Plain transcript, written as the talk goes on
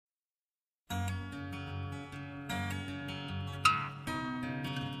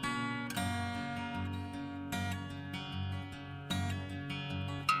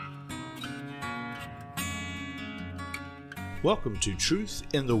Welcome to Truth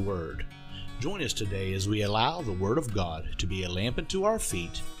in the Word. Join us today as we allow the Word of God to be a lamp unto our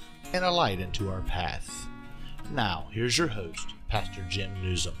feet and a light unto our path. Now, here's your host, Pastor Jim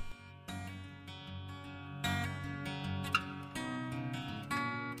Newsom.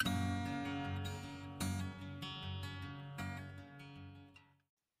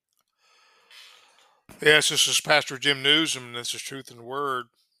 Yes, this is Pastor Jim Newsom, and this is Truth in the Word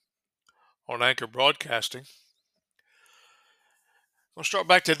on Anchor Broadcasting. We'll start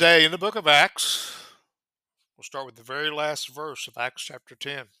back today in the book of Acts. We'll start with the very last verse of Acts chapter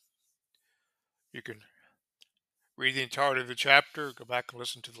 10. You can read the entirety of the chapter, go back and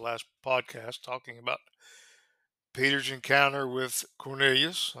listen to the last podcast talking about Peter's encounter with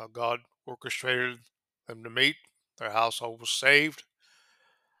Cornelius, how God orchestrated them to meet. Their household was saved,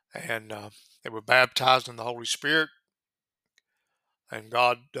 and they were baptized in the Holy Spirit, and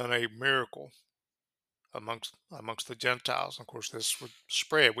God done a miracle amongst the Gentiles. Of course, this would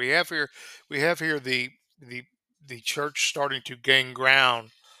spread. We have here the church starting to gain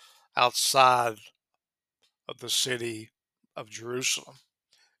ground outside of the city of Jerusalem.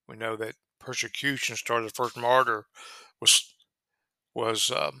 We know that persecution started. The first martyr was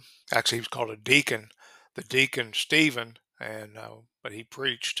actually, he was called a deacon, the deacon Stephen, and but he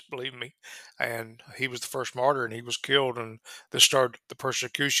preached, believe me, and he was the first martyr, and he was killed, and this started the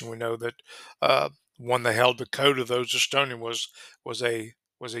persecution. We know that one that held the coat of those that stoned him was a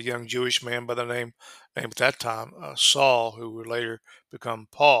young Jewish man by the name at that time Saul, who would later become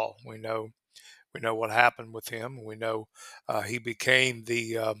Paul. We know what happened with him. We know he became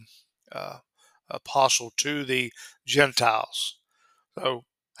the apostle to the Gentiles. So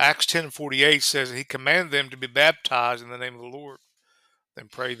Acts 10:48 says he commanded them to be baptized in the name of the Lord, then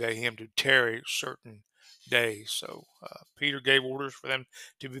pray they him to tarry certain days. So Peter gave orders for them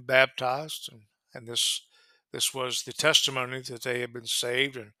to be baptized, and this was the testimony that they had been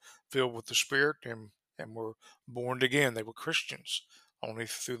saved and filled with the Spirit and were born again. They were Christians only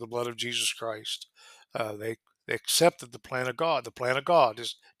through the blood of Jesus Christ. They accepted the plan of God. The plan of God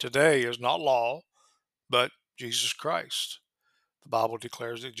today is not law, but Jesus Christ. The Bible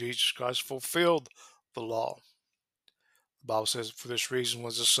declares that Jesus Christ fulfilled the law. The Bible says, for this reason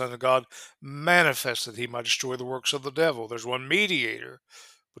was the Son of God manifested, he might destroy the works of the devil. There's one mediator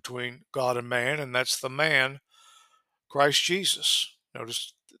between God and man, and that's the man, Christ Jesus.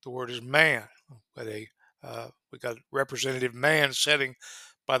 Notice the word is man. But we got a representative man sitting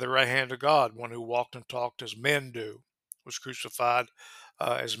by the right hand of God, one who walked and talked as men do, was crucified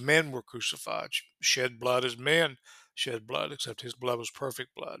as men were crucified, shed blood as men shed blood, except his blood was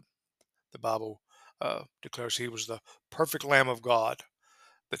perfect blood. The Bible declares he was the perfect Lamb of God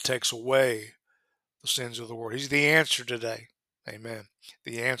that takes away the sins of the world. He's the answer today. Amen.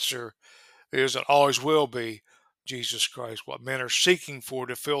 The answer is and always will be Jesus Christ. What men are seeking for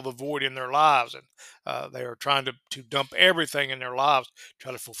to fill the void in their lives, and they are trying to dump everything in their lives,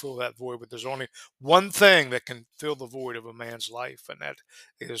 try to fulfill that void. But there's only one thing that can fill the void of a man's life, and that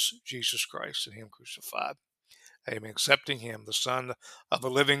is Jesus Christ and him crucified. Amen. Accepting him, the Son of the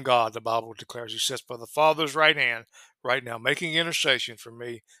living God, the Bible declares he sits by the Father's right hand right now, making intercession for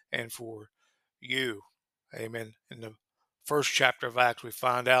me and for you. Amen. In the first chapter of Acts, we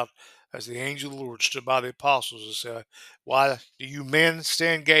find out as the angel of the Lord stood by the apostles and said, why do you men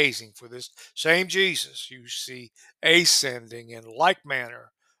stand gazing? For this same Jesus you see ascending in like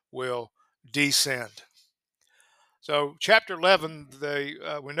manner will descend. So, chapter 11,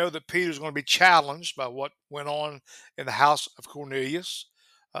 we know that Peter's going to be challenged by what went on in the house of Cornelius.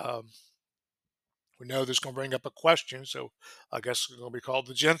 We know this is going to bring up a question, so I guess it's going to be called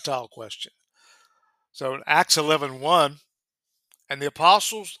the Gentile question. So, in Acts 11:1, and the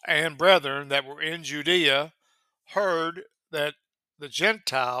apostles and brethren that were in Judea heard that the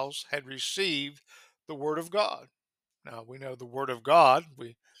Gentiles had received the word of God. Now, we know the word of God.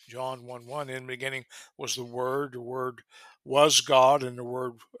 John 1:1, in the beginning was the Word was God, and the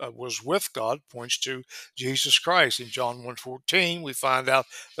Word was with God, points to Jesus Christ. In John 1:14, we find out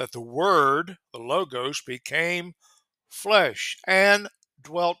that the Word, the Logos, became flesh and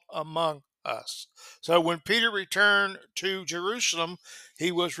dwelt among us. So when Peter returned to Jerusalem,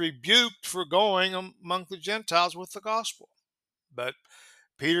 he was rebuked for going among the Gentiles with the gospel. But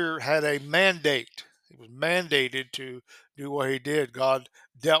Peter had a mandate. He was mandated to do what he did. God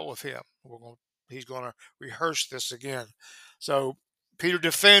dealt with him. He's going to rehearse this again. So Peter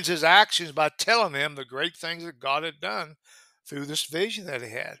defends his actions by telling them the great things that God had done through this vision that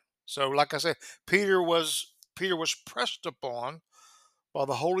he had. So, like I said, Peter was pressed upon by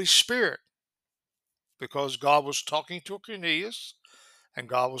the Holy Spirit because God was talking to Cornelius and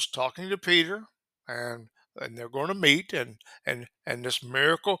God was talking to Peter, and and they're going to meet, and this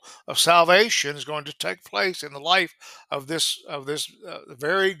miracle of salvation is going to take place in the life of this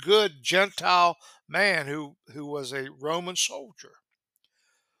very good Gentile man who was a Roman soldier.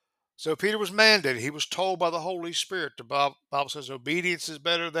 So Peter was mandated. He was told by the Holy Spirit. The Bible says obedience is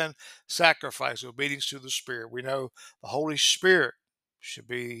better than sacrifice. Obedience to the Spirit. We know the Holy Spirit should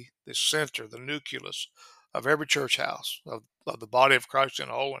be the center, the nucleus of every church house, of the body of Christ in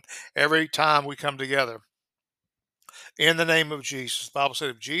a whole. And every time we come together in the name of Jesus, the Bible said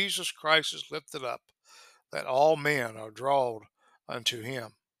if Jesus Christ is lifted up, that all men are drawn unto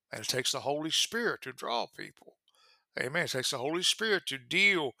him. And it takes the Holy Spirit to draw people. Amen. It takes the Holy Spirit to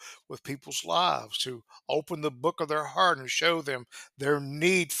deal with people's lives, to open the book of their heart and show them their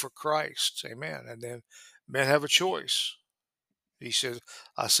need for Christ. Amen. And then men have a choice. He says,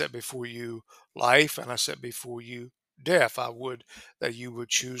 I set before you life and I set before you death. I would that you would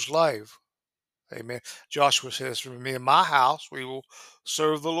choose life. Amen. Joshua says, for me and my house, we will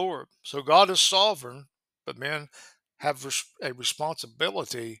serve the Lord. So God is sovereign, but men have a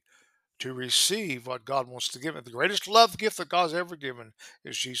responsibility to receive what God wants to give. The greatest love gift that God's ever given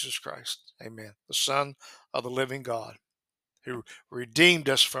is Jesus Christ. Amen. The Son of the living God, who redeemed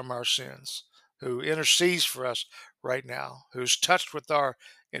us from our sins, who intercedes for us right now, who's touched with our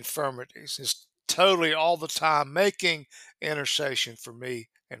infirmities, is totally all the time making intercession for me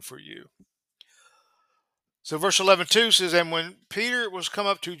and for you. So verse 11:2 says, and when Peter was come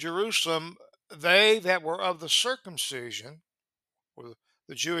up to Jerusalem, they that were of the circumcision, or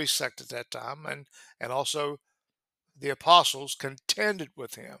the Jewish sect at that time, and also the apostles contended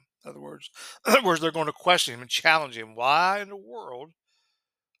with him. In other words, they're going to question him and challenge him. Why in the world,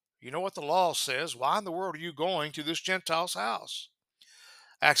 you know what the law says, why in the world are you going to this Gentile's house?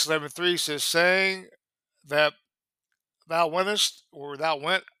 Acts 11:3 says, saying that thou wentest, or thou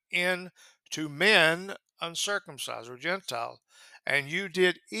went in to men uncircumcised, or Gentiles, and you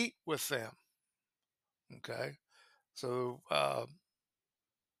did eat with them. Okay, so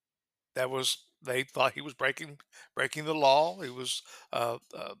that was, they thought he was breaking the law. He was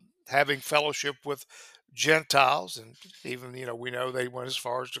having fellowship with Gentiles, and even we know they went as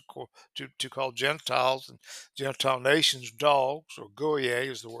far as to call Gentiles and Gentile nations dogs, or goye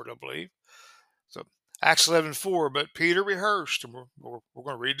is the word, I believe. So Acts 11:4, but Peter rehearsed, and we're going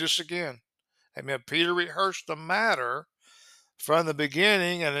to read this again. Amen. Peter rehearsed the matter from the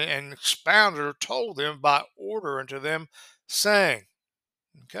beginning, and expounded, or told them by order unto them, saying,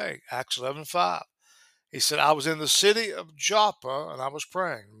 okay, Acts 11:5. He said, I was in the city of Joppa and I was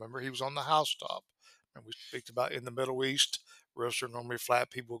praying. Remember, he was on the housetop. And we speak about in the Middle East, roofs are normally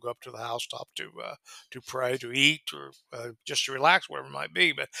flat. People go up to the housetop to pray, to eat, or just to relax, whatever it might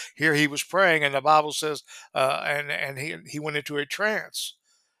be. But here he was praying, and the Bible says, and he went into a trance,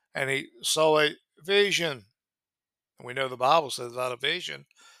 and he saw a vision. And we know the Bible says, without a vision,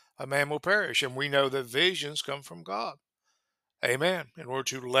 a man will perish. And we know that visions come from God. Amen. In order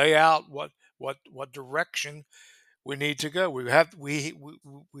to lay out what direction we need to go, we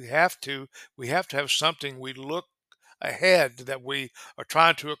have to have something we look ahead that we are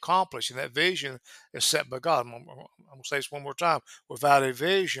trying to accomplish, and that vision is set by God. I'm going to say this one more time. Without a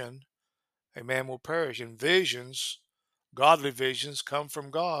vision, a man will perish. And visions, godly visions, come from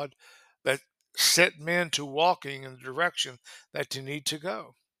God that set men to walking in the direction that they need to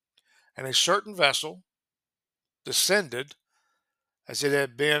go. And a certain vessel descended, as it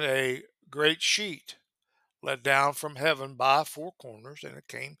had been a great sheet let down from heaven by four corners, and it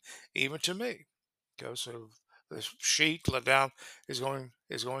came even to me. Okay, so this sheet let down is going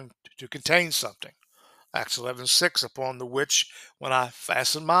to contain something. Acts 11:6, upon the which, when I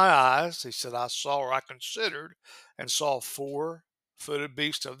fastened my eyes, he said, I saw, or I considered, and saw four-footed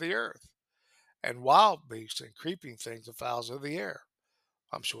beasts of the earth, and wild beasts, and creeping things, and fowls of the air.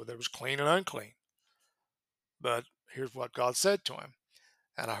 I'm sure there was clean and unclean. But here's what God said to him.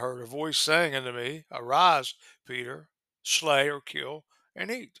 And I heard a voice saying unto me, arise, Peter, slay or kill and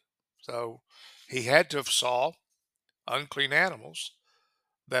eat. So he had to have saw unclean animals.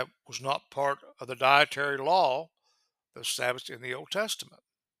 That was not part of the dietary law that was established in the Old Testament.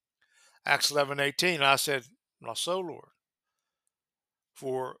 Acts 11:18, I said, not so, Lord,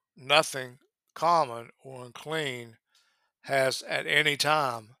 for nothing common or unclean has at any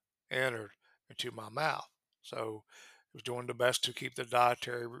time entered into my mouth. So he was doing the best to keep the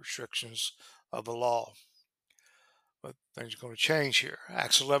dietary restrictions of the law. But things are going to change here.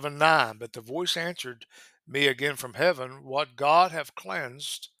 Acts 11:9. But the voice answered me again from heaven, what God hath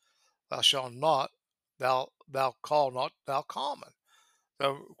cleansed, thou shalt not, thou call not thou common.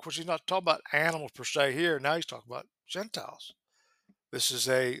 So, of course, he's not talking about animals per se here. Now he's talking about Gentiles. This is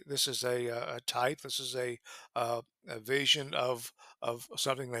a type. This is a vision of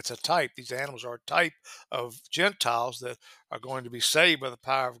something that's a type. These animals are a type of Gentiles that are going to be saved by the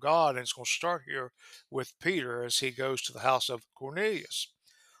power of God, and it's going to start here with Peter as he goes to the house of Cornelius.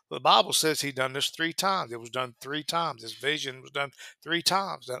 The Bible says he done this 3 times. It was done 3 times. This vision was done 3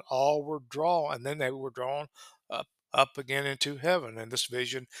 times. That all were drawn, and then they were drawn up again into heaven, and this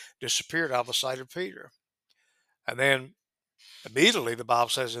vision disappeared out of the sight of Peter. And then immediately, the Bible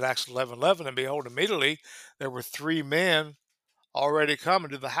says in Acts 11:11, and behold, immediately there were 3 men already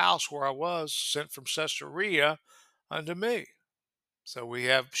coming to the house where I was, sent from Caesarea unto me. So we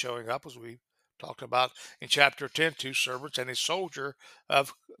have showing up, as we talked about in chapter 10, 2 servants and a soldier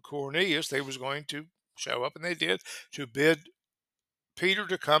of Cornelius. They was going to show up, and they did, to bid Peter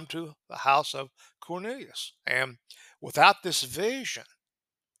to come to the house of Cornelius. And without this vision,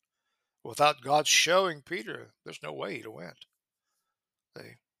 without God showing Peter, there's no way he'd have went.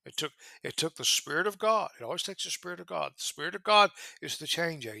 See? It took the Spirit of God. It always takes the Spirit of God. The Spirit of God is the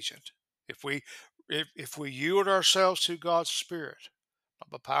change agent. If we yield ourselves to God's Spirit, not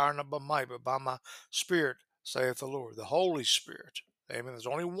by power, not by might, but by my Spirit, saith the Lord, the Holy Spirit. Amen. There's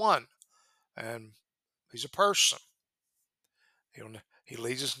only one, and He's a person. He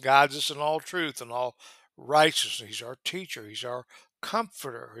leads us and guides us in all truth and all righteousness. He's our teacher. He's our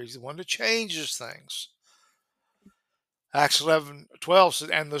comforter. He's the one that changes things. Acts 11:12 says,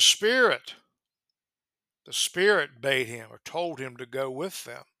 and the Spirit bade him or told him to go with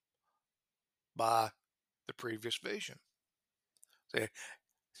them by the previous vision.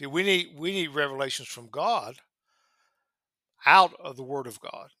 See, we need revelations from God out of the Word of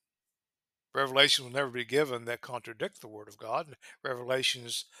God. Revelations will never be given that contradict the Word of God.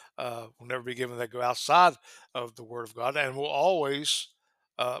 Revelations will never be given that go outside of the Word of God, and will always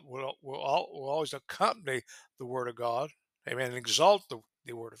accompany the Word of God. Amen. And exalt the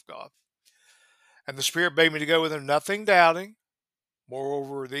Word of God. And the Spirit bade me to go with him, nothing doubting.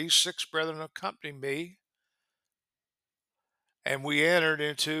 Moreover, these 6 brethren accompanied me, and we entered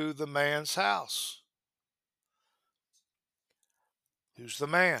into the man's house. Who's the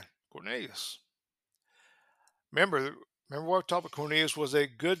man? Cornelius. Remember what I talked about. Cornelius was a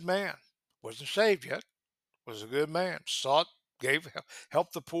good man. Wasn't saved yet. Was a good man. Sought,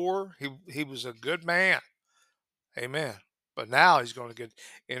 helped the poor. He was a good man. Amen. But now he's going to get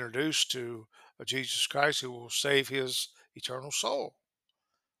introduced to Jesus Christ, who will save his eternal soul.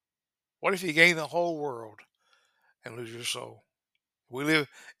 What if you gain the whole world and lose your soul? We live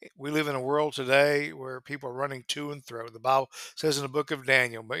in a world today where people are running to and fro. The Bible says in the book of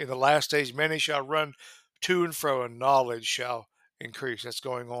Daniel, but in the last days many shall run to and fro, and knowledge shall increase. That's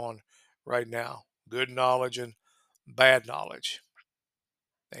going on right now. Good knowledge and bad knowledge.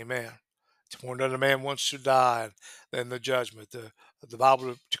 Amen. It's more than a man wants to die than the judgment. The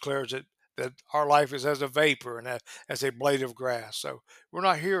Bible declares that our life is as a vapor and as a blade of grass. So we're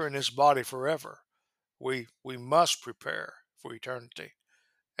not here in this body forever. We must prepare for eternity.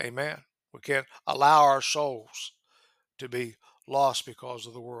 Amen. We can't allow our souls to be lost because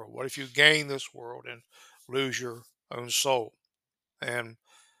of the world. What if you gain this world and lose your own soul? And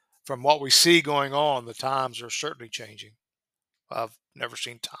from what we see going on, the times are certainly changing. I've never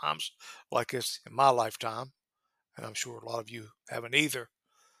seen times like this in my lifetime, and I'm sure a lot of you haven't either.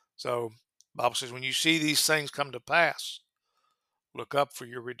 So the Bible says when you see these things come to pass, look up, for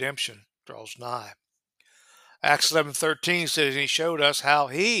your redemption draws nigh. Acts 11:13 says, he showed us how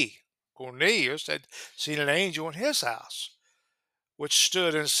he, Cornelius, had seen an angel in his house, which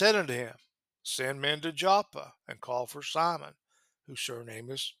stood and said unto him, send men to Joppa and call for Simon, whose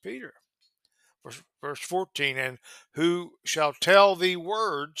surname is Peter. Verse 14, and who shall tell thee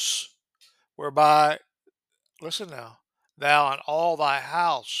words whereby, listen now, thou and all thy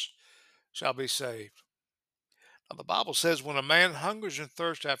house shall be saved. Now the Bible says, when a man hungers and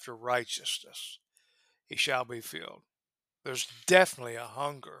thirsts after righteousness, he shall be filled. There's definitely a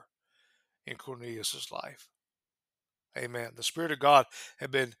hunger in Cornelius' life. Amen. The Spirit of God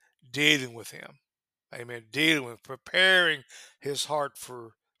had been dealing with him. Amen. Preparing his heart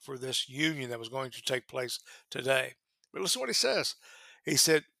for this union that was going to take place today. But listen to what he says. He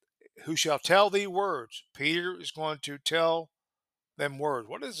said, who shall tell thee words? Peter is going to tell them words.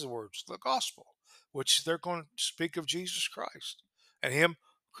 What is the words? The gospel, which they're going to speak of Jesus Christ and him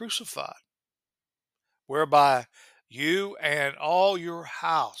crucified, whereby you and all your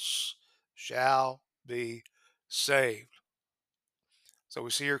house shall be saved. So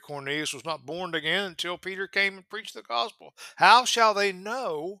we see here Cornelius was not born again until Peter came and preached the gospel. How shall they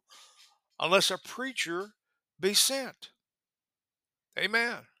know unless a preacher be sent?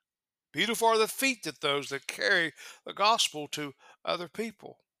 Amen. Beautiful are the feet that those that carry the gospel to other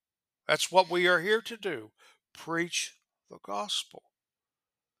people. That's what we are here to do. Preach the gospel.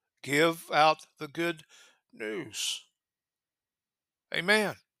 Give out the good news.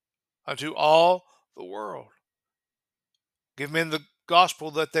 Amen. Unto all the world. Give men the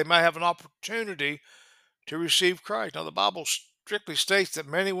gospel that they may have an opportunity to receive Christ. Now, the Bible strictly states that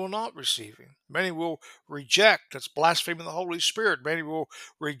many will not receive him. Many will reject. That's blaspheming the Holy Spirit. Many will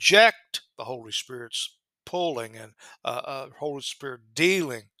reject the Holy Spirit's pulling and Holy Spirit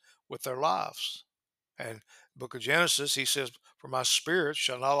dealing with their lives. And book of Genesis, he says, for my spirit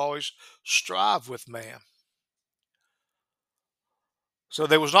shall not always strive with man. So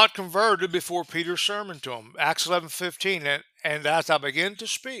they was not converted before Peter's sermon to them. Acts 11:15, and as I begin to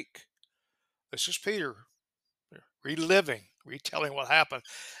speak, this is Peter retelling what happened.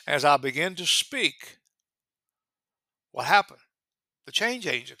 As I begin to speak, what happened? The change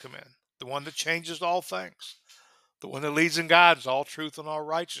agent come in, the one that changes all things, the one that leads and guides all truth and all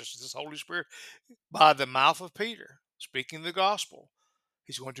righteousness, this Holy Spirit, by the mouth of Peter, speaking the gospel.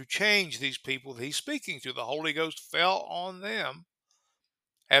 He's going to change these people that he's speaking to. The Holy Ghost fell on them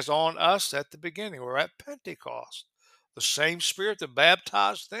as on us at the beginning or at Pentecost. The same Spirit that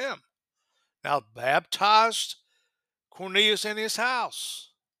baptized them now baptized Cornelius in his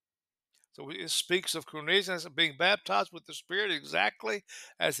house. So it speaks of Cornelius as being baptized with the Spirit exactly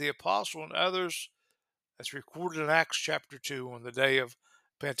as the apostle and others that's recorded in Acts chapter 2 on the day of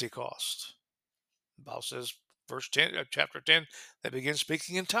Pentecost. The Bible says, verse 10, chapter 10, they begin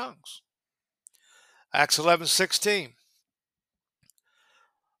speaking in tongues. Acts 11:16.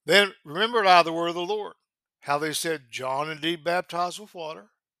 Then remembered I the word of the Lord, how they said, John indeed baptized with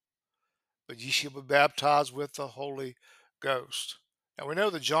water, but ye shall be baptized with the Holy Ghost. Now we know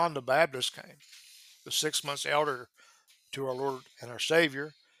that John the Baptist came, the 6 months elder to our Lord and our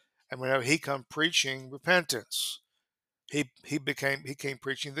Savior, and we know he come preaching repentance. He came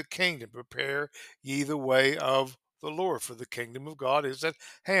preaching the kingdom. Prepare ye the way of the Lord, for the kingdom of God is at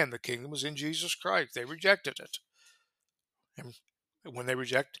hand. The kingdom was in Jesus Christ. They rejected it, and when they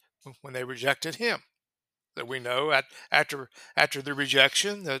rejected him, that we know after the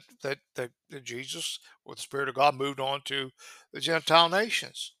rejection that Jesus, or the Spirit of God, moved on to the Gentile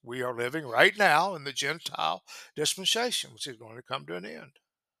nations. We are living right now in the Gentile dispensation, which is going to come to an end.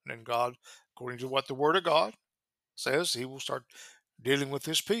 And then God, according to what the Word of God says, he will start dealing with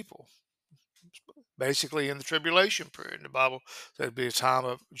his people. Basically in the tribulation period. The Bible says it'd be a time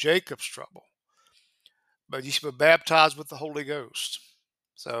of Jacob's trouble. But you should be baptized with the Holy Ghost.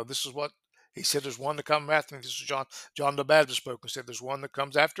 So this is what he said, there's one to come after me. This is John the Baptist spoke and said, there's one that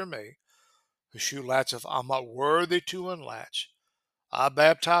comes after me, the shoe latcheth, I'm not worthy to unlatch. I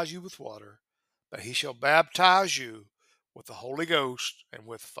baptize you with water, but he shall baptize you with the Holy Ghost and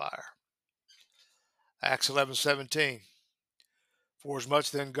with fire. Acts 11:17.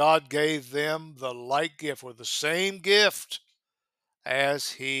 Forasmuch then God gave them the like gift, or the same gift,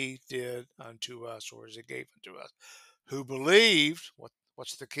 as he did unto us, or as he gave unto us, who believed,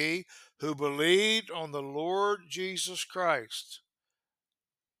 what's the key? Who believed on the Lord Jesus Christ.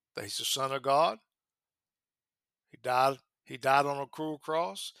 That he's the Son of God. He died on a cruel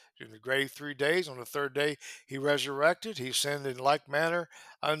cross, in the grave 3 days. On the third day, he resurrected. He ascended in like manner,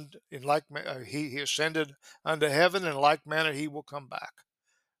 he ascended unto heaven. In like manner, he will come back.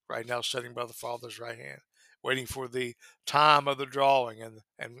 Right now, sitting by the Father's right hand, waiting for the time of the drawing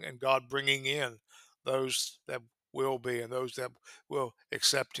and God bringing in those that will be and those that will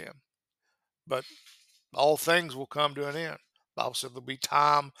accept him. But all things will come to an end. The Bible said there'll be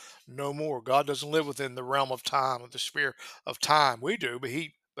time no more. God doesn't live within the realm of time, of the sphere of time. We do,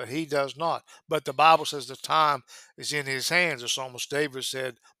 but he does not. But the Bible says the time is in his hands. The psalmist David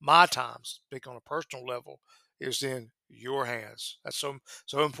said, my time, speak on a personal level, is in your hands. That's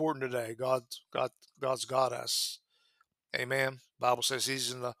so important today. God's got us. Amen. The Bible says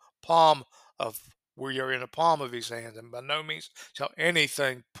he's in the palm of we are in the palm of his hand, and by no means shall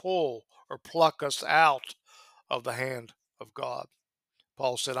anything pull or pluck us out of the hand of God.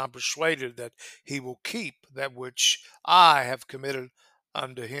 Paul said, I'm persuaded that he will keep that which I have committed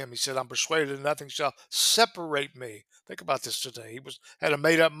unto him. He said, I'm persuaded that nothing shall separate me. Think about this today. He had a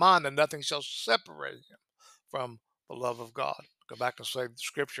made up mind that nothing shall separate him from the love of God. Go back and say the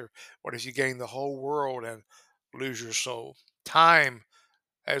scripture, what if you gain the whole world and lose your soul? Time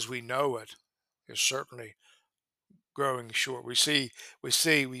as we know it is certainly growing short. We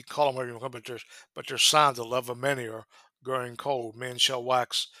call them whatever you want, but there's signs the love of many are growing cold. Men shall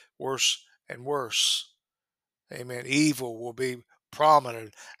wax worse and worse. Amen. Evil will be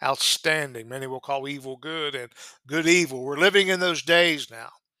prominent, outstanding. Many will call evil good and good evil. We're living in those days now.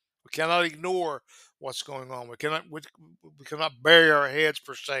 We cannot ignore what's going on. We cannot bury our heads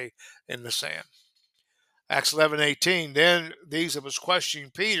per se in the sand. Acts 11:18. Then these that was questioning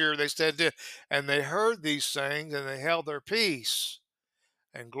Peter, they said, and they heard these things, and they held their peace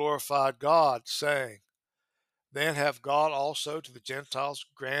and glorified God, saying, then have God also to the Gentiles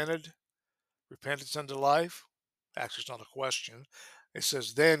granted repentance unto life? Actually, it's not a question. It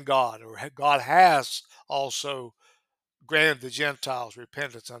says, then God, or God has also granted the Gentiles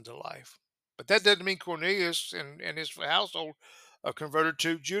repentance unto life. But that doesn't mean Cornelius and his household converted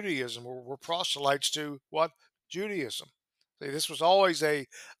to Judaism, or were proselytes to what? Judaism. See, this was always a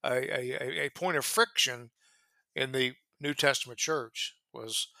point of friction in the New Testament church,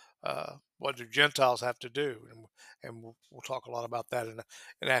 was what do Gentiles have to do? And we'll talk a lot about that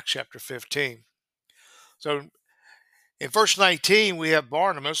in Acts chapter 15. So in verse 19, we have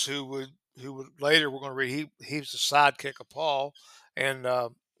Barnabas, who would later, we're going to read, he was the sidekick of Paul, and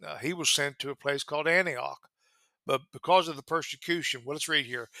he was sent to a place called Antioch. But because of the persecution, well, let's read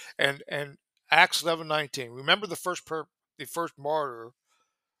here. And Acts 11:19. Remember the first martyr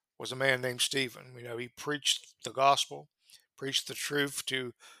was a man named Stephen. He preached the gospel, preached the truth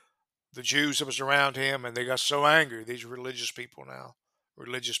to the Jews that was around him, and they got so angry. These religious people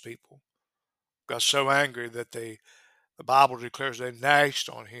got so angry that the Bible declares they gnashed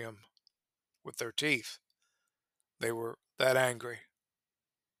on him with their teeth. They were that angry.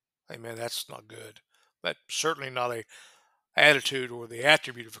 Amen. That's not good. That's certainly not a attitude or the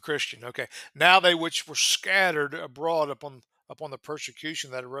attribute of a Christian. Okay. Now they which were scattered abroad upon the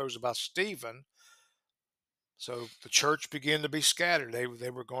persecution that arose about Stephen. So the church began to be scattered. They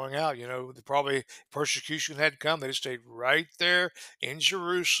were going out. Probably persecution had come. They stayed right there in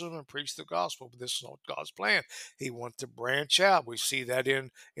Jerusalem and preached the gospel. But this is not God's plan. He wanted to branch out. We see that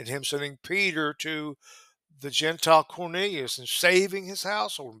in him sending Peter to the Gentile Cornelius and saving his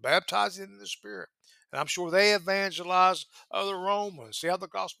household and baptizing in the Spirit. And I'm sure they evangelized other Romans. See how the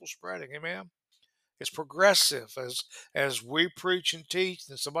gospel's spreading. Amen. It's progressive as we preach and teach,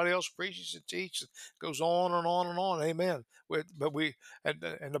 and somebody else preaches and teaches. It goes on and on and on. Amen.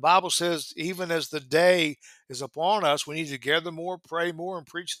 And the Bible says, even as the day is upon us, we need to gather more, pray more, and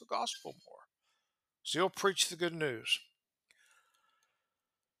preach the gospel more. Still preach the good news.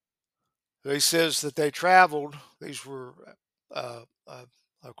 He says that they traveled. These were,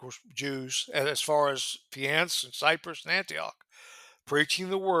 of course, Jews, as far as Phenice and Cyprus and Antioch, preaching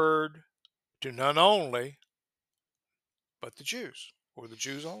the word to none only, but the Jews, or the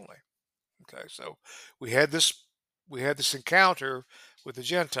Jews only. Okay, so we had this encounter with the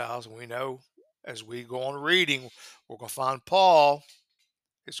Gentiles, and we know as we go on reading, we're going to find Paul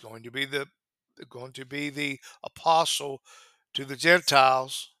is going to be the apostle to the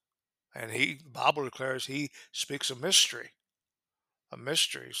Gentiles, and the Bible declares he speaks a mystery,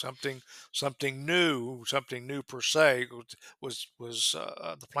 something new per se. Was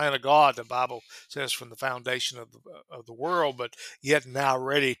the plan of God, the Bible says, from the foundation of the world, but yet now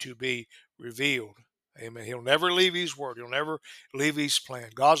ready to be revealed. Amen. He'll never leave his word. He'll never leave his plan.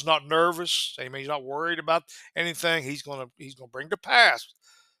 God's not nervous. Amen. He's not worried about anything. He's gonna bring to pass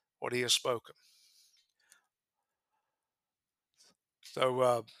what he has spoken.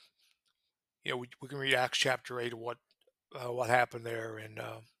 So we can read Acts chapter 8 of what happened there, and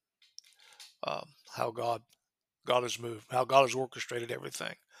how God has moved, how God has orchestrated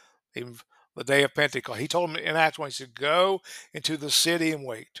everything. Even the day of Pentecost, he told him in Acts 1, he said, go into the city and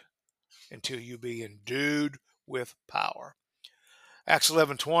wait until you be endued with power. Acts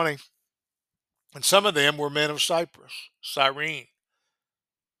 11:20, and some of them were men of Cyprus, Cyrene,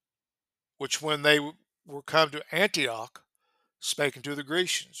 which when they were come to Antioch, spake unto the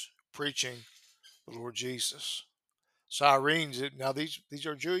Grecians, preaching the Lord Jesus. Cyrenes, now these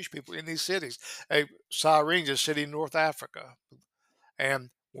are Jewish people in these cities. Cyrene is a city in North Africa. And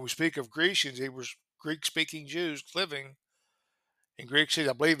when we speak of Grecians, they were Greek-speaking Jews living in Greek cities.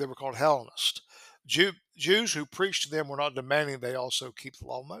 I believe they were called Hellenists. Jews who preached to them were not demanding they also keep the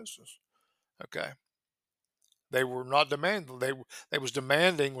law of Moses. Okay. They were not demanding. They was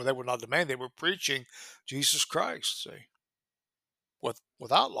demanding, well, they were not demanding. They were preaching Jesus Christ, see,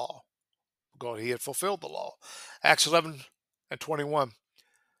 without law. God, he had fulfilled the law. Acts 11:21.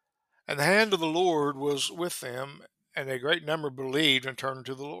 And the hand of the Lord was with them, and a great number believed and turned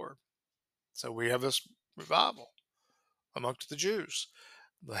to the Lord. So we have this revival amongst the Jews.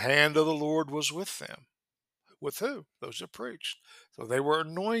 The hand of the Lord was with them. With who? Those that preached. So they were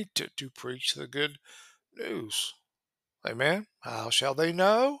anointed to preach the good news. Amen. How shall they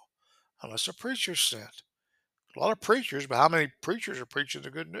know? Unless a preacher sent. A lot of preachers, but how many preachers are preaching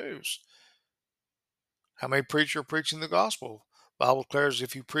the good news? How many preachers are preaching the gospel? The Bible declares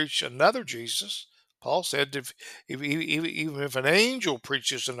if you preach another Jesus, Paul said, even if an angel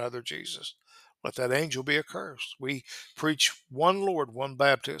preaches another Jesus, let that angel be accursed. We preach one Lord, one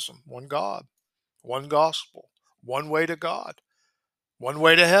baptism, one God, one gospel, one way to God, one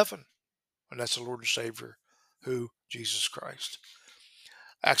way to heaven, and that's the Lord and Savior, Jesus Christ.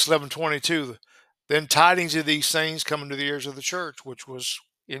 Acts 11:22. Then tidings of these things come into the ears of the church, which was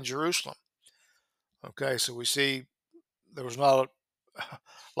in Jerusalem. Okay, so we see there was not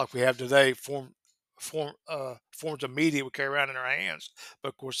like we have today forms of media we carry around in our hands, but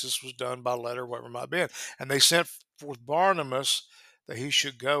of course this was done by letter, whatever it might be. And they sent forth Barnabas that he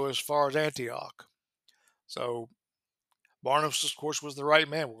should go as far as Antioch. So Barnabas, of course, was the right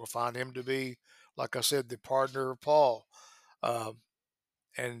man. We're going to find him to be, like I said, the partner of Paul.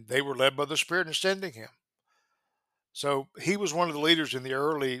 And they were led by the Spirit in sending him. So he was one of the leaders in the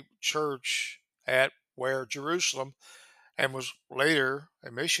early church at Jerusalem, and was later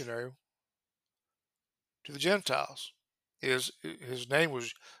a missionary to the Gentiles. His name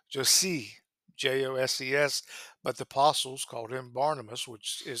was Joses, Joses, but the apostles called him Barnabas,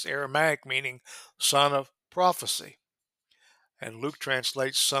 which is Aramaic, meaning son of prophecy. And Luke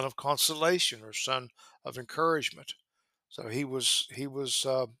translates son of consolation or son of encouragement. So he was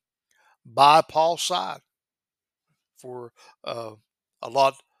by Paul's side for a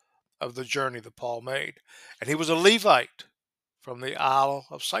lot of the journey that Paul made. And he was a Levite from the Isle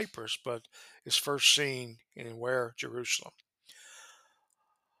of Cyprus, but is first seen in Jerusalem.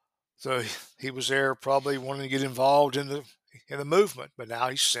 So he was there probably wanting to get involved in the movement, but now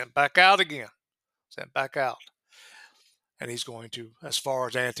he's sent back out again. And he's going to as far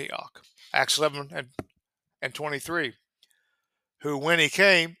as Antioch. Acts 11 and 23. Who when he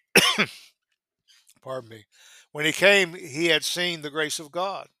came, when he came, he had seen the grace of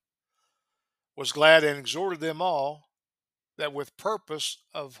God, was glad and exhorted them all that with purpose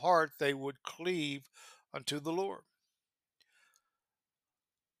of heart they would cleave unto the Lord.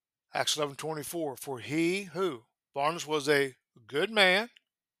 Acts 11:24. For he who, Barnabas, was a good man,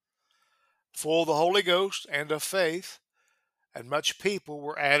 full of the Holy Ghost and of faith, and much people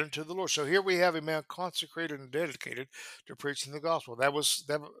were added to the Lord. So here we have a man consecrated and dedicated to preaching the gospel. That was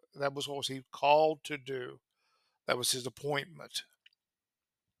what was he called to do. That was his appointment.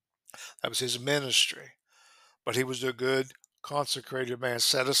 That was his ministry. But he was a good consecrated man,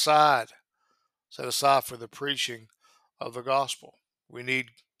 set aside for the preaching of the gospel. We need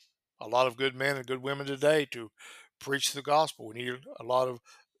a lot of good men and good women today to preach the gospel. We need a lot of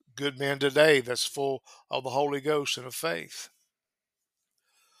good men today that's full of the Holy Ghost and of faith.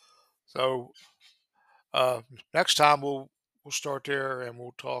 So next time we'll start there, and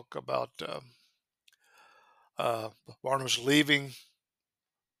we'll talk about Barnabas leaving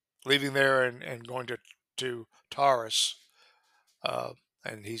there and going to Taurus,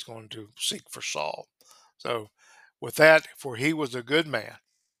 and he's going to seek for Saul. So with that, for he was a good man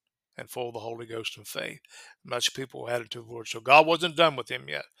and full of the Holy Ghost and faith, much people added to the Lord. So God wasn't done with him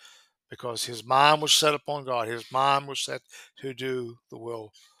yet, because his mind was set upon God. His mind was set to do the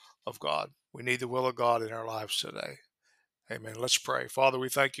will of God. We need the will of God in our lives today. Amen. Let's pray. Father, we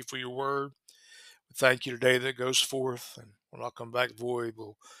thank you for your word. We thank you today that it goes forth and will not come back void.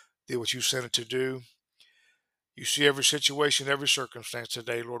 We'll do what you sent it to do. You see every situation, every circumstance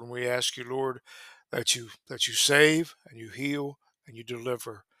today, Lord, and we ask you, Lord, that you save and you heal and you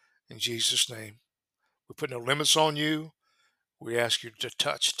deliver in Jesus' name. We put no limits on you. We ask you to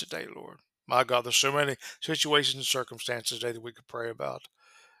touch today, Lord. My God, there's so many situations and circumstances today that we could pray about,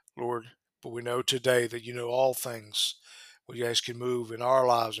 Lord, but we know today that you know all things. We ask you to move in our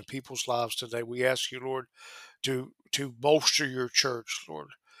lives and people's lives today. We ask you, Lord, to bolster your church, Lord.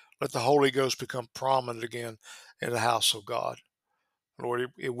 Let the Holy Ghost become prominent again in the house of God.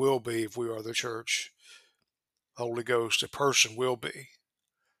 Lord, it will be if we are the church. Holy Ghost, a person will be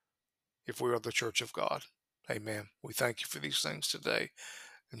if we are the church of God. Amen. We thank you for these things today.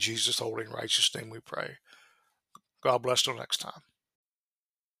 In Jesus' holy and righteous name we pray. God bless till next time.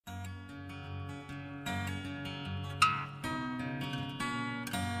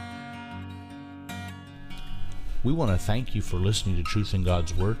 We want to thank you for listening to Truth in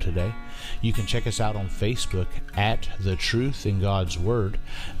God's Word today. You can check us out on Facebook at The Truth in God's Word.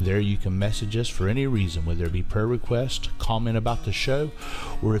 There you can message us for any reason, whether it be prayer request, comment about the show,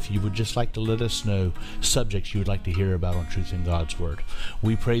 or if you would just like to let us know subjects you would like to hear about on Truth in God's Word.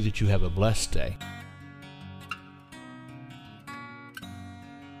 We pray that you have a blessed day.